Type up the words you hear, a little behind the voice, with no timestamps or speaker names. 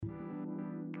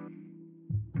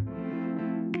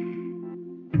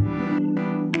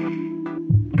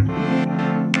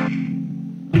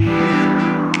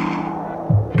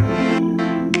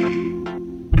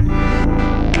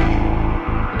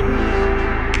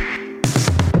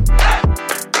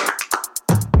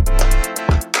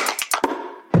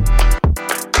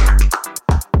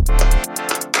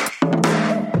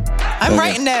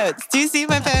writing notes. Do you see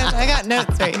my pen? I got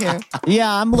notes right here.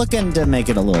 Yeah, I'm looking to make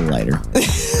it a little lighter.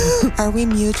 Are we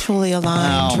mutually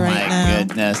aligned right now? Oh, my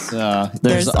goodness.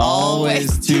 There's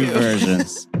always two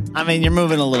versions. I mean, you're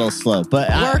moving a little slow, but...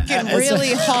 Working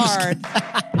really hard.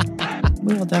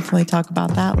 We will definitely talk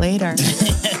about that later.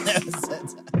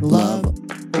 Love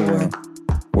or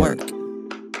work.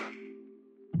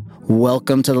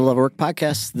 Welcome to the Love Work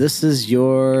Podcast. This is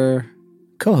your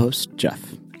co-host,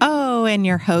 Jeff. Oh, and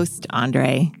your host,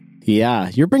 Andre.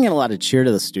 Yeah, you're bringing a lot of cheer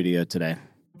to the studio today.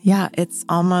 Yeah, it's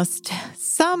almost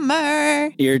summer.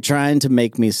 You're trying to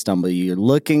make me stumble. You're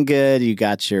looking good. You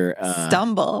got your...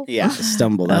 Stumble. Yeah,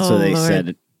 stumble. That's what they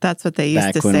said. That's what they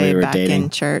used to say back in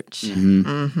church. Mm-hmm.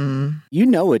 Mm-hmm. You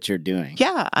know what you're doing.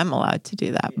 Yeah, I'm allowed to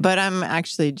do that. But I'm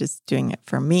actually just doing it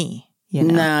for me. You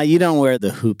know? Nah, you don't wear the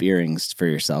hoop earrings for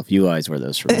yourself. You always wear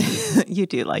those for me. You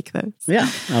do like those. Yeah,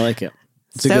 I like it.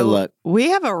 It's a good look. We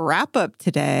have a wrap up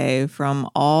today from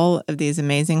all of these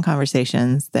amazing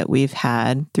conversations that we've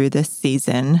had through this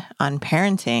season on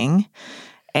parenting.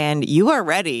 And you are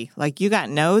ready. Like, you got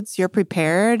notes, you're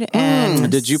prepared. And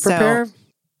did you prepare?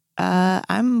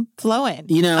 I'm flowing.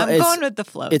 You know, I'm going with the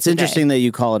flow. It's today. interesting that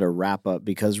you call it a wrap up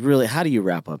because really, how do you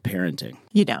wrap up parenting?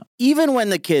 You don't. Even when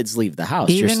the kids leave the house,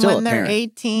 you're still a parent. Even when they're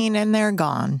 18 and they're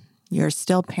gone, you're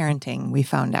still parenting, we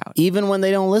found out. Even when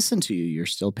they don't listen to you, you're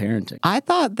still parenting. I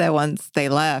thought that once they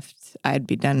left, I'd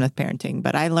be done with parenting.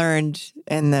 But I learned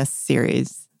in this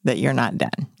series that you're not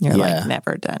done. You're like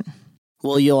never done.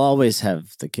 Well, you'll always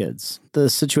have the kids. The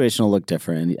situation will look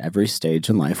different in every stage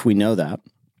in life. We know that.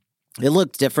 It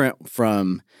looked different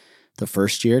from the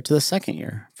first year to the second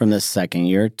year, from the second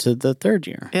year to the third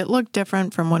year. It looked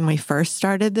different from when we first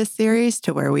started this series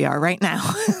to where we are right now.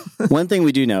 One thing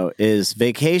we do know is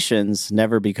vacations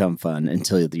never become fun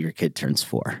until your kid turns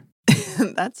 4.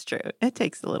 That's true. It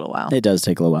takes a little while. It does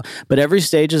take a little while. But every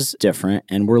stage is different,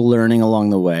 and we're learning along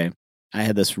the way. I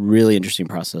had this really interesting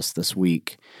process this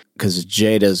week because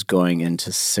Jada's going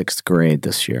into 6th grade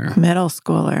this year. Middle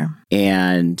schooler.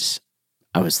 And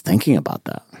I was thinking about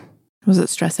that. Was it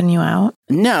stressing you out?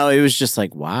 No, it was just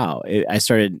like, wow.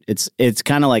 It's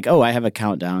kind of like, oh, I have a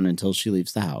countdown until she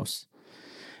leaves the house.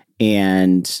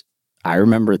 And I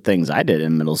remember things I did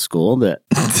in middle school that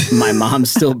my mom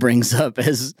still brings up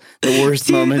as the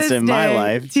worst moments in my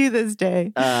life. To this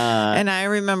day. And I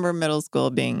remember middle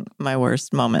school being my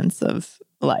worst moments of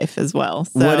life as well.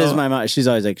 So, what is my mom? She's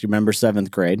always like, remember 7th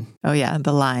grade? Oh, yeah.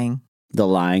 The lying. The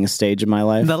lying stage of my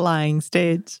life? The lying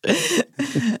stage.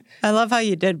 I love how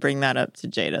you did bring that up to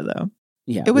Jada, though.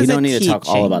 Yeah, we don't need to talk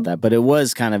all about that, but it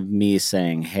was kind of me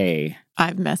saying, hey.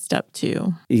 I've messed up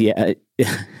too. Yeah.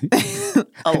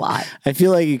 A lot. I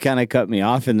feel like you kind of cut me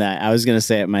off in that. I was going to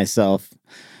say it myself,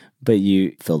 but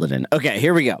you filled it in. Okay,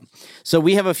 here we go. So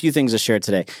we have a few things to share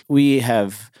today. We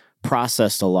have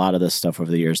processed a lot of this stuff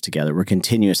over the years together. We're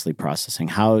continuously processing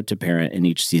how to parent in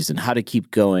each season, how to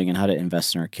keep going, and how to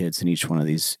invest in our kids in each one of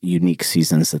these unique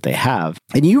seasons that they have.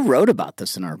 And you wrote about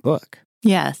this in our book.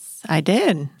 Yes, I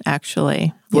did,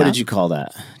 actually. What did you call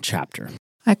that chapter?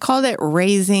 I called it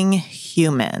Raising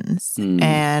Humans.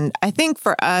 And I think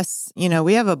for us, you know,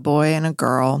 we have a boy and a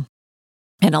girl.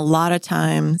 And a lot of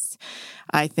times,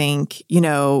 I think, you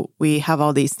know, we have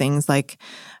all these things like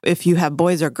if you have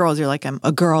boys or girls, you're like, I'm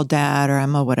a girl dad or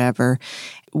I'm a whatever.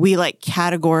 We like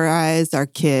categorize our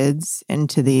kids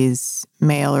into these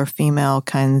male or female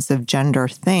kinds of gender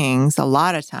things a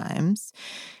lot of times.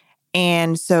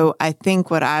 And so I think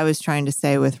what I was trying to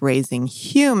say with Raising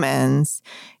Humans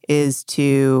is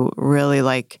to really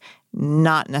like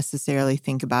not necessarily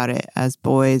think about it as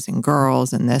boys and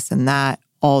girls and this and that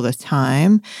all the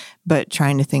time, but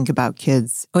trying to think about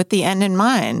kids with the end in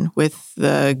mind, with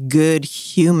the good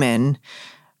human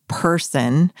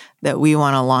person that we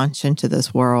want to launch into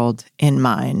this world in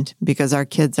mind, because our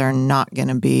kids are not going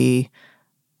to be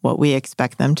what we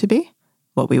expect them to be,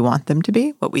 what we want them to be,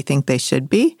 what we think they should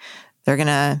be. They're going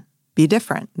to be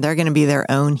different. They're going to be their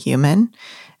own human.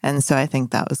 And so I think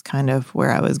that was kind of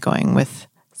where I was going with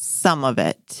some of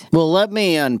it. Well, let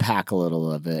me unpack a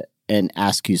little of it and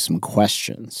ask you some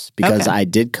questions because I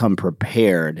did come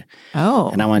prepared. Oh,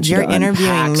 and I want you to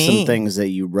unpack me. some things that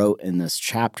you wrote in this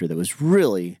chapter that was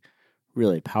really,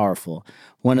 really powerful.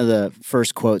 One of the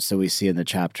first quotes that we see in the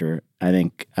chapter, I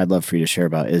think I'd love for you to share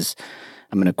about is,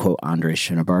 I'm going to quote Andre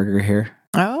Schinnebarger here.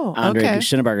 Oh, Andre okay.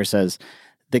 Schinnebarger says,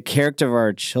 the character of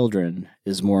our children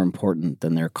is more important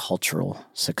than their cultural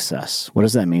success. What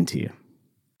does that mean to you?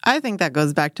 I think that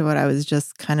goes back to what I was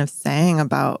just kind of saying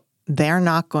about they're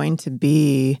not going to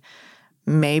be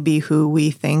maybe who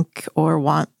we think or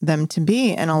want them to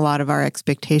be. And a lot of our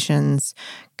expectations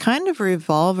kind of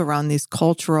revolve around these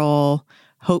cultural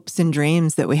hopes and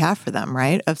dreams that we have for them,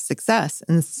 right? Of success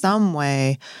in some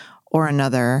way or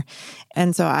another.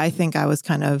 And so I think I was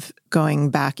kind of going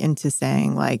back into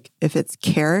saying, like, if it's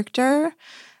character,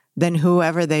 then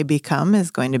whoever they become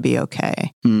is going to be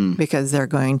okay because they're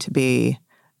going to be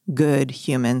good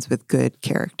humans with good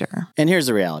character. And here's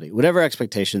the reality. Whatever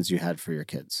expectations you had for your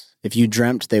kids, if you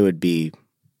dreamt they would be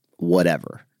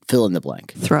whatever, fill in the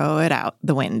blank. Throw it out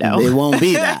the window. They won't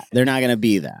be that. They're not going to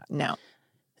be that. No.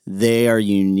 They are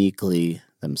uniquely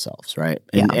themselves, right?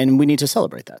 And we need to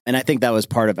celebrate that. And I think that was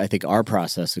part of, our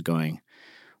process of going,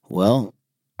 well,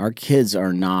 our kids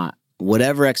are not,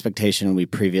 whatever expectation we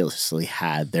previously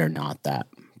had, they're not that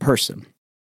person.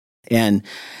 And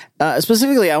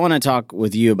specifically, I want to talk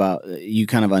with you about, you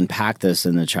kind of unpack this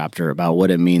in the chapter about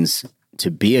what it means to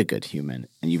be a good human.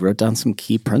 And you wrote down some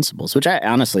key principles, which I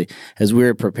honestly, as we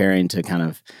were preparing to kind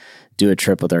of do a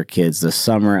trip with our kids this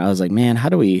summer, I was like, man, how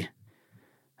do we,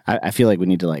 I feel like we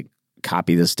need to like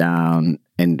copy this down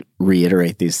and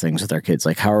reiterate these things with our kids.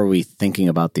 Like, how are we thinking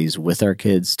about these with our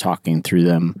kids, talking through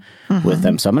them with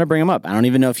them? So I'm going to bring them up. I don't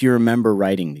even know if you remember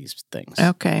writing these things.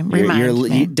 Okay. Remind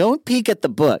me. Don't peek at the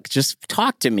book. Just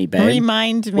talk to me, babe.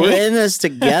 Remind me. We're in this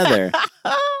together.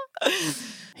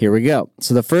 Here we go.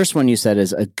 So the first one you said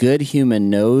is a good human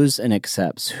knows and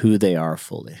accepts who they are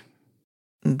fully.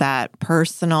 That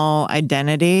personal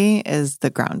identity is the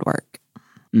groundwork.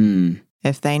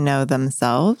 If they know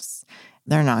themselves,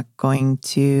 they're not going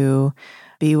to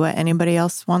be what anybody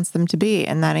else wants them to be.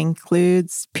 And that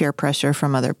includes peer pressure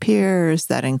from other peers.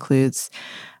 That includes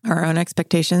our own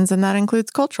expectations. And that includes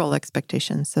cultural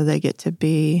expectations. So they get to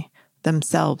be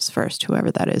themselves first,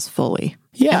 whoever that is, fully.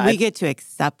 Yeah. And we get to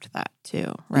accept that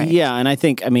too, right? Yeah. And I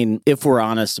think, if we're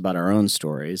honest about our own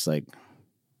stories, like,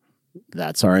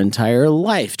 that's our entire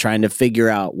life trying to figure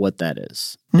out what that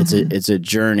is. It's a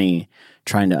journey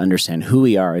trying to understand who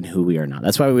we are and who we are not.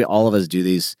 That's why all of us do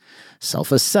these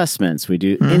self-assessments. We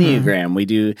do Enneagram, we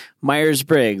do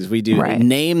Myers-Briggs, we do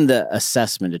name the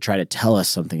assessment to try to tell us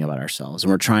something about ourselves.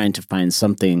 And we're trying to find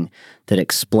something that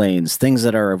explains things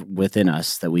that are within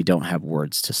us that we don't have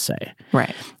words to say.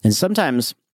 Right. And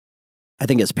sometimes I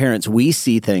think as parents, we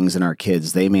see things in our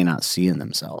kids they may not see in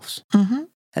themselves.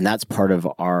 And that's part of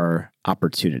our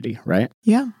opportunity, right?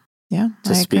 Yeah. Yeah.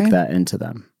 To speak that into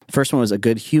them. First one was a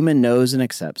good human knows and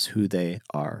accepts who they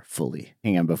are fully.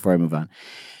 Hang on, before I move on.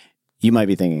 You might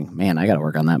be thinking, man, I got to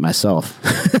work on that myself.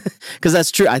 Because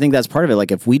that's true. I think that's part of it.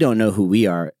 Like, if we don't know who we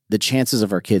are, the chances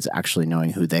of our kids actually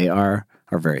knowing who they are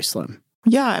very slim.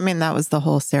 Yeah. That was the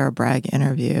whole Sarah Bragg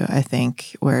interview, I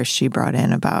think, where she brought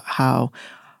in about how,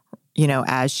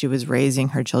 as she was raising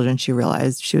her children, she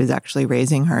realized she was actually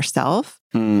raising herself.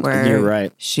 Where you're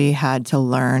right. She had to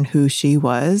learn who she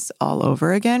was all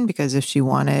over again, because if she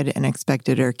wanted and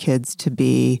expected her kids to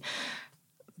be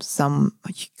some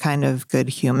kind of good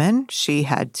human, she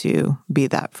had to be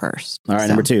that first. All right,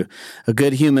 number 2. A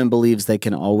good human believes they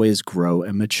can always grow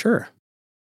and mature.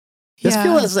 This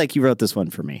feels like you wrote this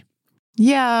one for me.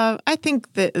 Yeah, I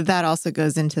think that also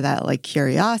goes into that, like,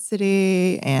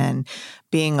 curiosity and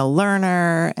being a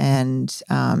learner and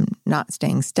not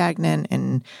staying stagnant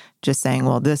and just saying,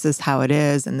 well, this is how it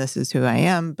is and this is who I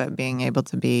am, but being able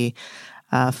to be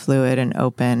fluid and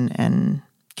open and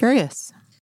curious.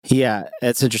 Yeah,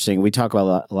 it's interesting. We talk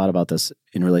about a lot about this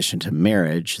in relation to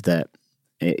marriage, that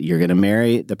you're going to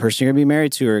marry the person you're going to be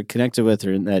married to or connected with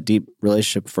or in that deep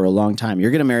relationship for a long time.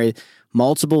 You're going to marry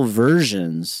multiple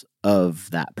versions of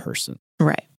that person.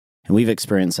 Right. And we've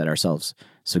experienced that ourselves.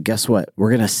 So guess what? We're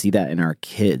going to see that in our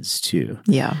kids too.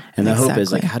 Yeah. And the hope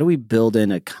is, like, how do we build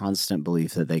in a constant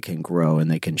belief that they can grow and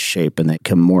they can shape and they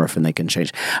can morph and they can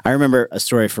change? I remember a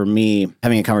story for me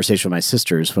having a conversation with my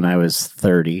sisters when I was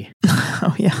 30.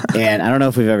 Oh, yeah. And I don't know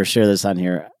if we've ever shared this on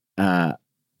here,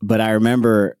 but I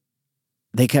remember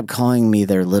they kept calling me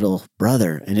their little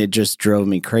brother, and it just drove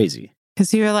me crazy.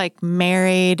 Because you were, like,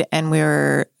 married and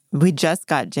we just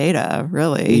got Jada,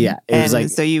 really. Yeah. It was like,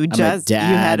 so you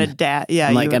had a dad. Yeah.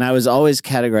 And I was always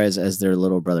categorized as their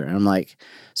little brother. And I'm like,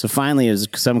 so finally it was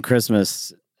some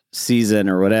Christmas season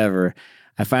or whatever.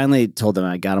 I finally told them,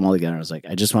 I got them all together. I was like,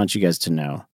 I just want you guys to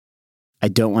know, I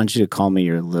don't want you to call me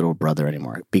your little brother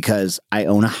anymore, because I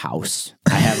own a house,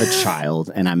 I have a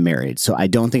child, and I'm married. So I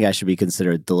don't think I should be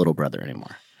considered the little brother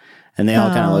anymore. And they all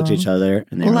kind of looked at each other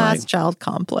and they were like, child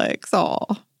complex. Oh,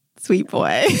 sweet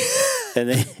boy. And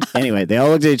they all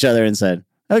looked at each other and said,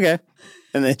 okay.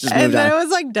 And they just moved on. And then it was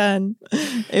like done.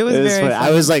 It was very funny.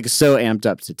 I was like so amped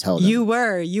up to tell them. You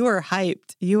were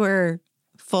hyped. You were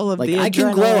full of the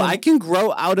adrenaline. I can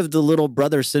grow out of the little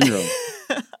brother syndrome.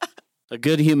 A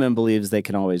good human believes they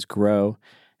can always grow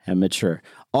and mature.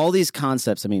 All these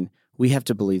concepts, we have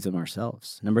to believe them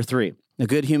ourselves. Number 3, a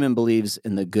good human believes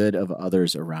in the good of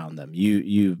others around them.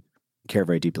 You care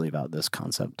very deeply about this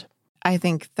concept. I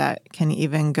think that can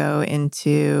even go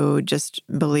into just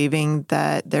believing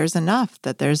that there's enough,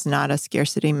 that there's not a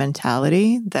scarcity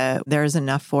mentality, that there's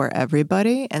enough for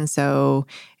everybody. And so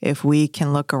if we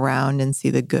can look around and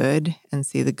see the good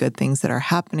things that are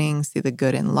happening, see the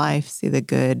good in life, see the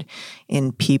good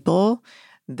in people,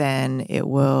 then it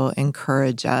will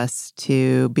encourage us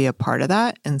to be a part of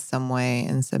that in some way,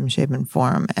 in some shape and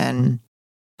form.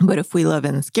 But if we live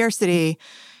in scarcity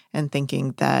and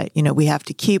thinking that, we have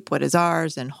to keep what is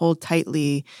ours and hold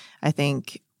tightly, I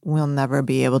think we'll never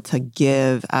be able to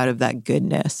give out of that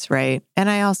goodness, right? And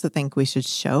I also think we should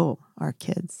show our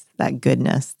kids that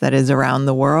goodness that is around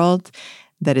the world,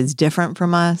 that is different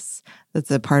from us,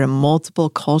 that's a part of multiple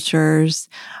cultures,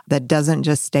 that doesn't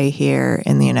just stay here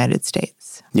in the United States.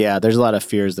 Yeah, there's a lot of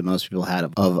fears that most people had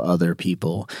of other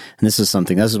people. And this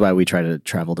is why we try to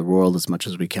travel the world as much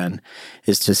as we can,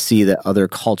 is to see that other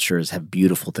cultures have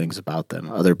beautiful things about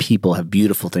them. Other people have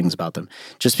beautiful things about them.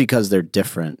 Just because they're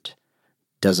different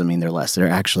doesn't mean they're less. They're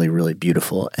actually really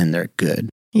beautiful and they're good.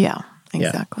 Yeah,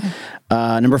 exactly.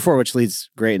 Yeah. Number 4, which leads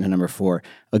great into number 4,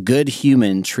 a good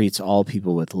human treats all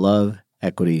people with love,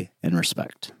 equity, and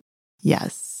respect.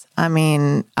 Yes. I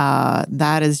mean,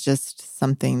 that is just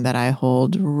something that I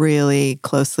hold really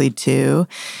closely to,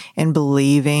 in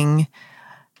believing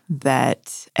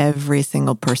that every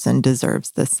single person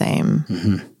deserves the same.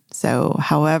 Mm-hmm. So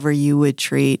however you would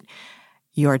treat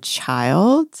your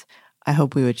child, I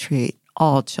hope we would treat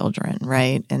all children,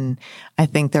 right? And I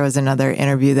think there was another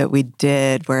interview that we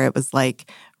did where it was like,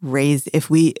 if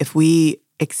we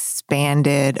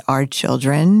expanded our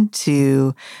children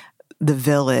to the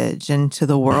village and to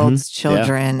the world's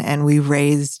children, and we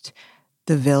raised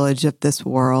the village of this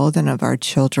world and of our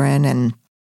children and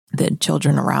the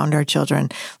children around our children,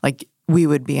 like, we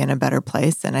would be in a better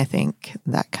place. And I think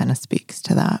that kind of speaks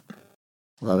to that.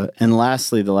 Love it. And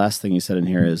lastly, the last thing you said in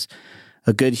here is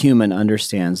a good human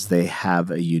understands they have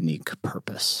a unique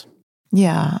purpose.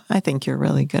 Yeah, I think you're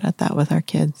really good at that with our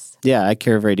kids. Yeah, I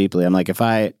care very deeply. I'm like,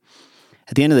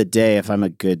 at the end of the day, if I'm a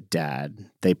good dad,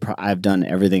 I've done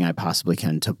everything I possibly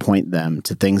can to point them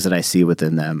to things that I see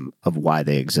within them of why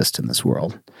they exist in this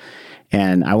world.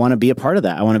 And I want to be a part of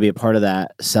that. I want to be a part of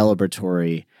that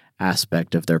celebratory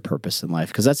aspect of their purpose in life,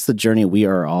 because that's the journey we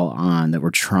are all on, that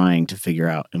we're trying to figure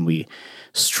out and we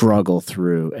struggle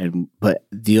through. But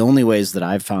the only ways that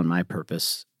I've found my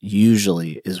purpose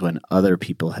usually is when other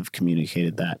people have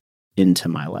communicated that into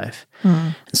my life.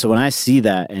 And so when I see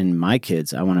that in my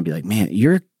kids, I want to be like, man,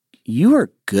 you are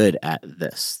good at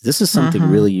this. This is something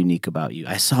really unique about you.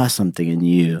 I saw something in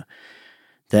you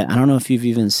that I don't know if you've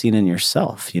even seen in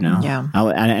yourself, Yeah.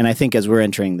 And I think as we're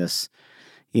entering this,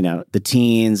 the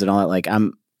teens and all that, like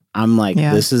I'm like,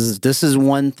 this is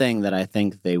one thing that I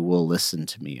think they will listen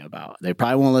to me about. They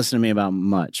probably won't listen to me about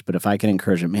much, but if I can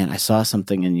encourage them, man, I saw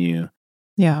something in you.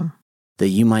 Yeah. That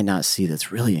you might not see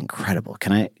that's really incredible.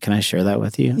 Can I share that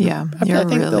with you? Yeah, you're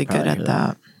really good at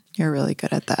that. You're really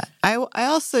good at that. I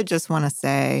also just want to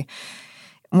say,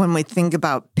 when we think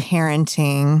about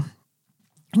parenting,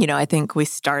 I think we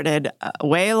started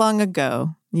way long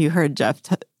ago. You heard Jeff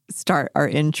start our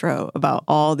intro about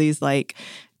all these like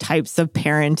types of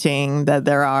parenting that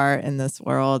there are in this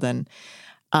world,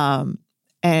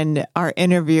 and our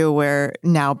interview where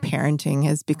now parenting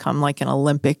has become like an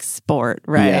Olympic sport,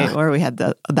 right? Yeah. Where we had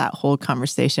that whole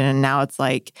conversation, and now it's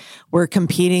like we're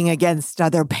competing against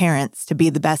other parents to be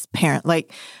the best parent.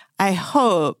 Like, I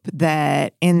hope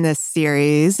that in this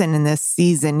series and in this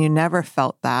season, you never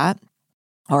felt that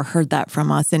or heard that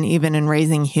from us. And even in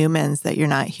Raising Humans, that you're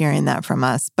not hearing that from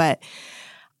us. But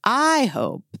I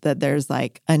hope that there's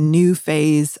like a new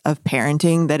phase of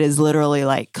parenting that is literally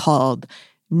like called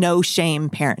no shame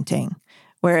parenting,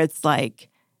 where it's like,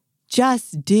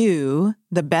 just do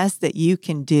the best that you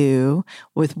can do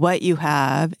with what you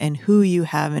have and who you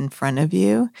have in front of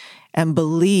you, and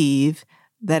believe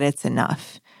that it's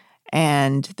enough,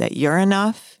 and that you're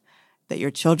enough, that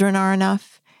your children are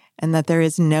enough, and that there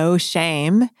is no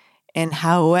shame in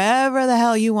however the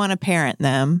hell you want to parent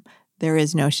them. There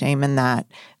is no shame in that,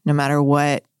 no matter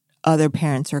what other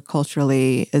parents or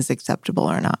culturally is acceptable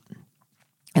or not.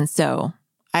 And so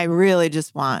I really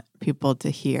just want people to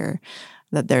hear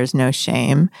that there's no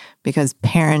shame, because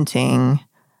parenting,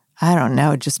 I don't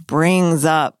know, just brings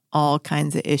up all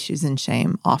kinds of issues and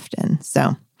shame often.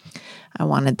 So I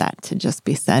wanted that to just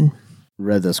be said.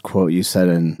 Read this quote you said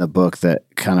in the book that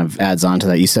kind of adds on to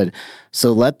that. You said,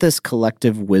 "So let this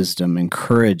collective wisdom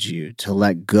encourage you to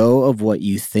let go of what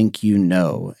you think you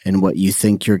know and what you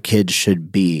think your kids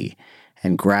should be,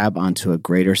 and grab onto a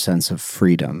greater sense of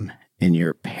freedom in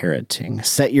your parenting.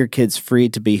 Set your kids free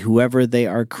to be whoever they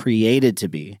are created to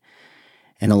be.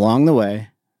 And along the way,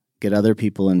 get other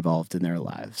people involved in their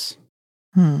lives.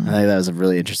 I think that was a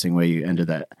really interesting way you ended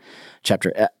that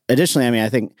chapter. Additionally, I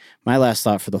think my last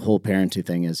thought for the whole parenting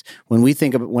thing is when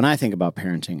I think about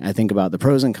parenting, I think about the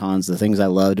pros and cons, the things I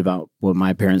loved about what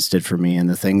my parents did for me and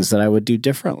the things that I would do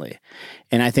differently.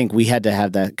 And I think we had to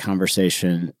have that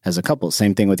conversation as a couple.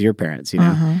 Same thing with your parents.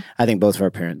 I think both of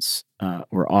our parents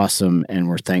were awesome and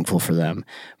we're thankful for them.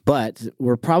 But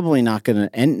we're probably not going to,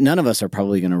 and none of us are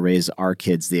probably going to raise our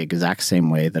kids the exact same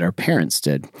way that our parents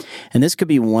did. And this could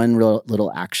be one real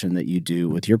little action that you do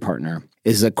with your partner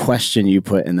is a question you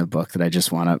put in the book that I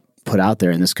just want to put out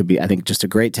there. And this could be, I think, just a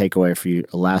great takeaway for you,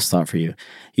 a last thought for you.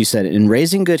 You said, in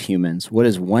raising good humans, what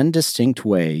is one distinct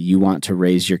way you want to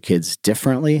raise your kids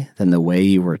differently than the way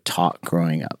you were taught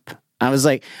growing up? I was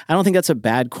like, I don't think that's a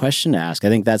bad question to ask. I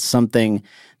think that's something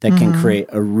that can create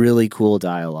a really cool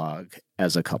dialogue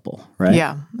as a couple, right?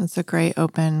 Yeah, it's a great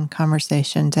open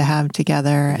conversation to have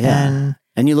together. Yeah.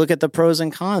 And you look at the pros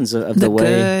and cons of the way.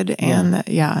 Good and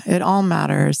it all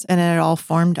matters and it all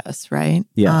formed us, right?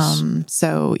 Yes.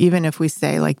 So even if we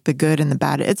say like the good and the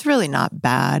bad, it's really not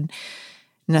bad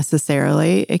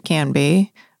necessarily. It can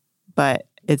be, but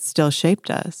it still shaped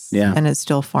us and it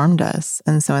still formed us.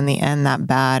 And so in the end, that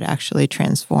bad actually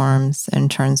transforms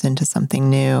and turns into something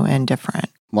new and different.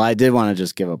 Well, I did want to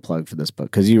just give a plug for this book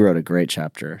because you wrote a great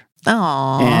chapter.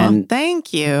 Oh,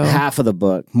 thank you. Half of the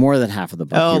book, more than half of the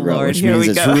book you wrote, Lord, which means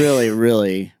it's really,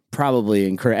 really probably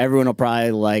encourage. Everyone will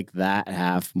probably like that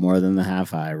half more than the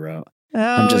half I wrote.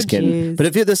 I'm just kidding. Geez. But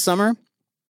if you're this summer,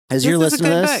 as you're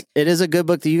listening to this, it is a good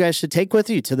book that you guys should take with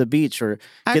you to the beach or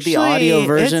get the audio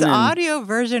version. It's audio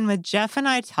version with Jeff and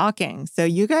I talking. So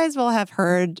you guys will have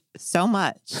heard so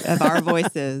much of our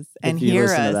voices and hear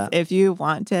us if you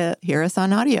want to hear us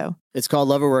on audio. It's called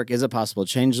Love or Work. Is it possible?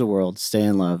 Change the world, stay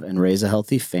in love, and raise a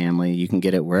healthy family. You can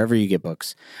get it wherever you get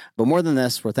books. But more than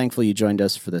this, we're thankful you joined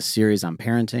us for this series on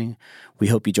parenting. We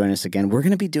hope you join us again. We're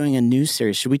going to be doing a new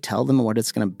series. Should we tell them what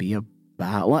it's going to be about?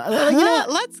 Well,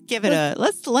 let's give it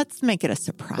let's make it a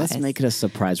surprise. Let's make it a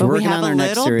surprise. But we're working on our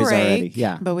next series already.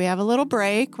 Yeah. But we have a little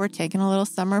break. We're taking a little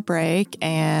summer break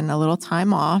and a little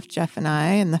time off, Jeff and I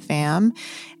and the fam.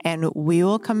 And we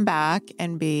will come back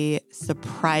and be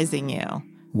surprising you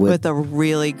with a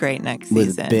really great next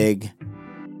season. With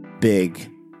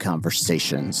big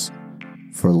conversations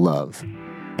for love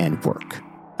and work.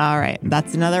 All right.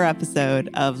 That's another episode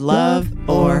of Love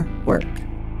or Work.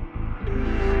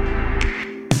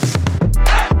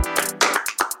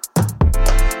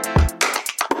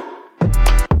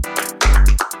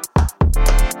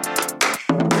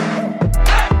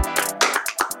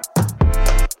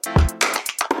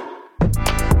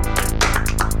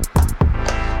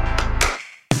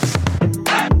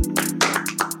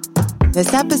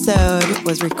 This episode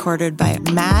was recorded by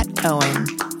Matt Owen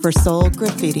for Soul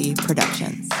Graffiti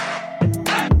Productions.